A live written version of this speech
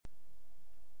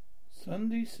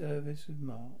Sunday service with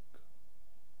Mark.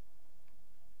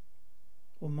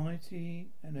 Almighty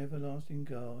and everlasting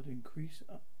God, increase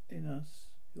in us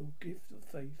your gift of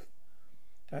faith,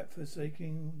 that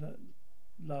forsaking that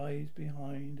lies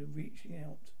behind and reaching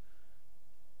out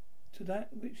to that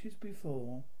which is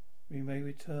before, we may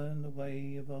return the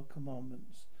way of our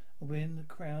commandments and win the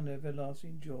crown of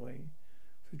everlasting joy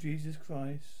through Jesus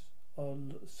Christ, our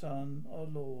Son, our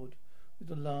Lord, who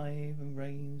is alive and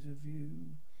reigns with you,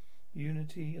 the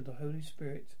unity of the Holy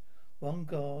Spirit, one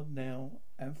God, now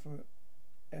and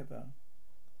forever.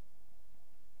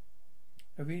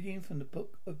 A reading from the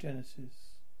book of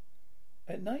Genesis.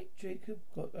 At night Jacob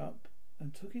got up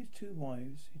and took his 2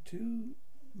 wives, his 2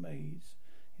 maids,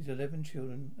 his 11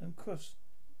 children, and crossed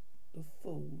the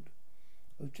ford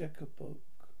of Jabbok.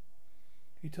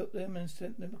 He took them and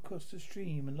sent them across the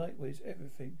stream, and likewise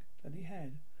everything that he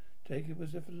had. Jacob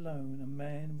was left alone, and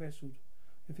man wrestled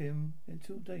with him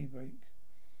until daybreak.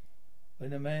 When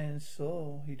the man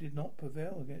saw he did not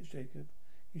prevail against Jacob,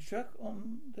 he struck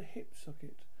on the hip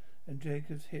socket, and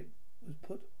Jacob's hip was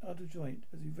put out of joint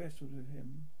as he wrestled with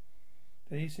him.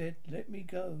 Then he said, "Let me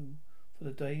go, for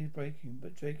the day is breaking."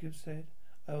 But Jacob said,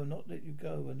 "I will not let you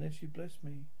go unless you bless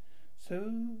me."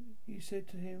 So he said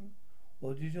to him,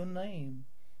 "What is your name?"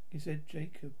 He said,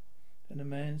 "Jacob." Then the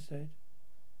man said,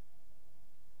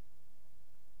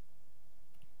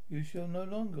 "You shall no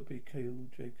longer be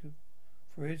called Jacob,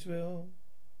 for Israel,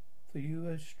 for you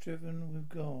have striven with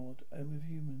God and with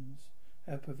humans,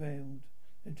 have prevailed."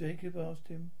 And Jacob asked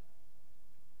him,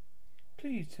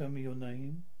 "Please tell me your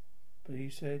name." But he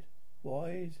said,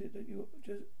 "Why is it that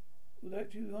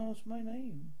you ask my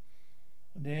name?"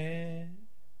 And there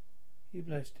he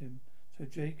blessed him. So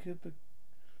Jacob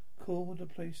called the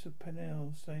place of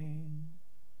Peniel, saying,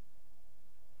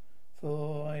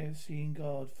 "For I have seen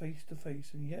God face to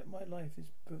face, and yet my life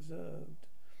is preserved."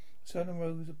 The sun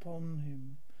arose upon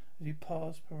him as he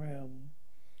passed Peniel,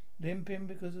 limping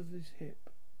because of his hip.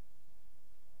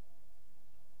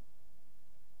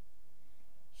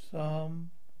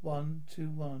 Psalm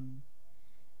 121.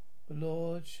 The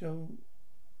Lord shall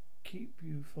keep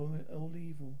you from all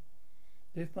evil.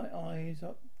 Lift my eyes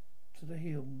up to the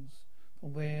hills,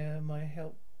 from where is my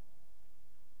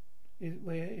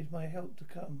help to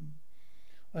come?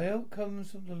 My help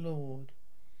comes from the Lord.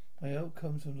 My help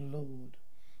comes from the Lord,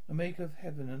 the maker of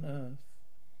heaven and earth.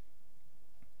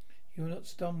 You will not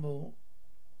stumble.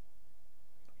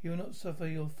 You will not suffer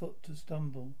your foot to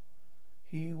stumble.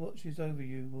 He who watches over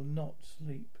you will not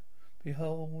sleep.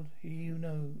 Behold, he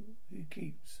who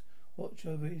keeps watch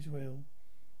over Israel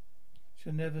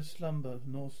shall never slumber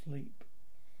nor sleep.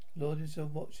 The Lord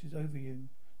himself watches over you.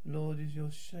 The Lord is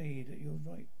your shade at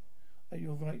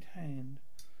your right hand,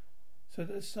 so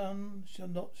that the sun shall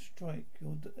not strike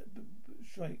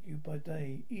you by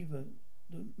day, even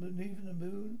the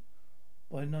moon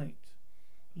by night.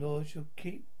 The Lord shall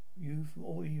keep you from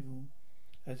all evil,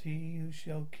 as he who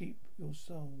shall keep your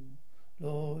soul.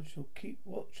 Lord shall keep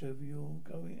watch over your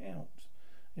going out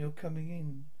and your coming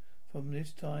in from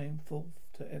this time forth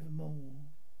to evermore.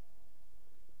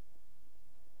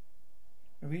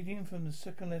 A reading from the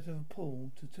second letter of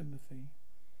Paul to Timothy.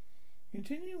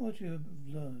 Continue what you have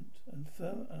learnt, and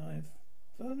I have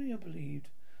firmly believed,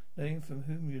 knowing from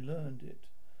whom you learned it,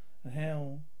 and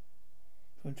how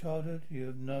from childhood you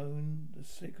have known the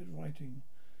sacred writing,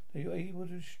 that you are able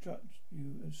to instruct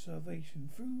you of salvation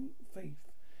through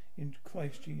faith in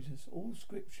Christ Jesus. All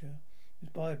Scripture is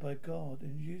inspired by God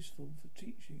and is useful for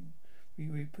teaching, for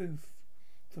reproof,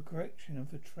 for correction, and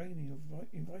for training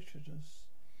in righteousness,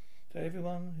 that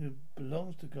everyone who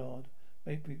belongs to God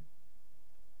may be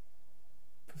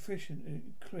proficient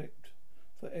and equipped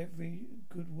for every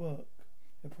good work.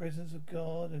 The presence of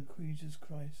God and Jesus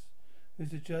Christ, who is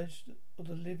the judge of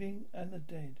the living and the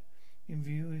dead, in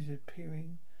view is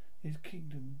appearing his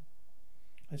kingdom.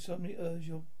 I solemnly urge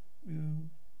you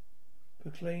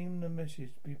proclaim the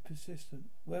message, be persistent,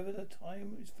 whether the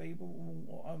time is favourable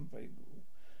or unfavourable.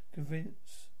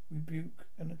 Convince, rebuke,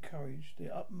 and encourage the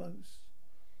utmost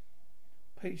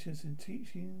patience in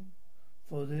teaching,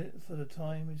 for the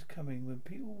time is coming when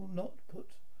people will not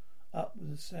put up with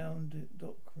the sound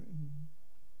doctrine,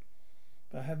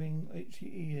 but having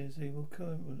itchy ears they will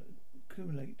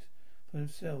accumulate for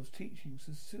themselves teachings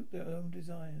to suit their own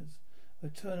desires, or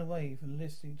turn away from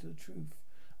listening to the truth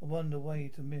and wander away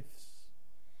to myths.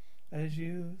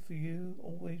 For you,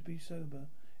 always be sober,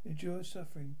 endure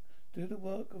suffering, do the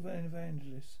work of an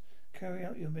evangelist, carry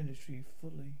out your ministry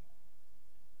fully.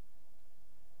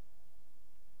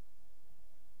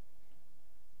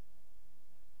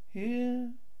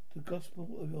 Hear the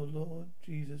gospel of your Lord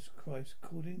Jesus Christ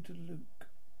according to Luke.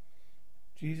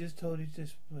 Jesus told his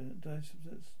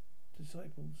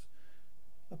disciples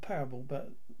a parable about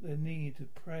their need to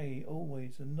pray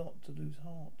always and not to lose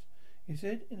heart. He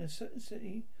said, in a certain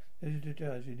city there was a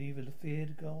judge who neither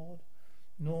feared God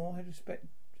nor had respect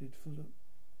for the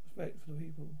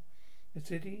people. In the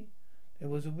city there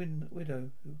was a widow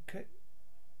who kept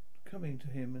coming to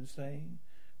him and saying,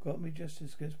 "Grant me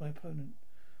justice against my opponent."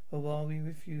 For a while he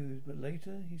refused, but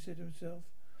later he said to himself,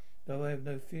 "Though I have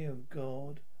no fear of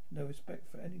God, no respect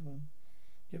for anyone,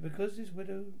 yet because this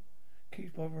widow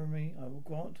keeps bothering me, I will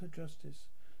grant her justice,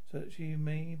 so that she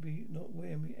may not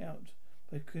wear me out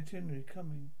by continually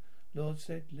coming." Lord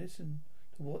said, "Listen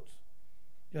to what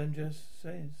the unjust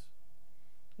says.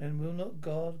 And will not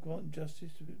God grant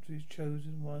justice to his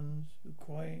chosen ones who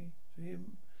cry to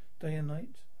him day and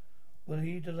night? Will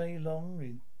he delay long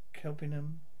in helping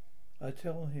them? I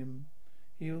tell you,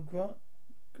 he will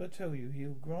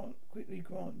quickly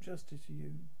grant justice to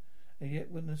you. And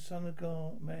yet when the Son of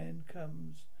God, man,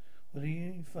 comes, will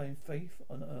he find faith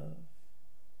on earth?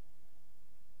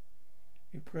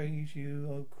 We praise you,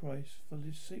 O Christ, for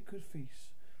this sacred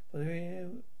feast, for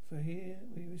here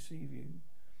we receive you.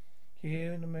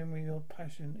 Here in the memory your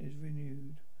passion is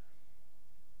renewed.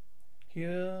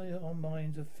 Here our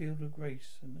minds are filled with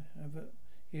grace, and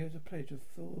here is a pledge of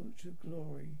future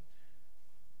glory.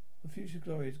 The future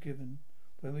glory is given,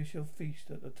 when we shall feast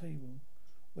at the table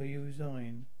where you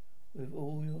reside with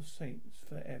all your saints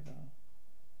forever.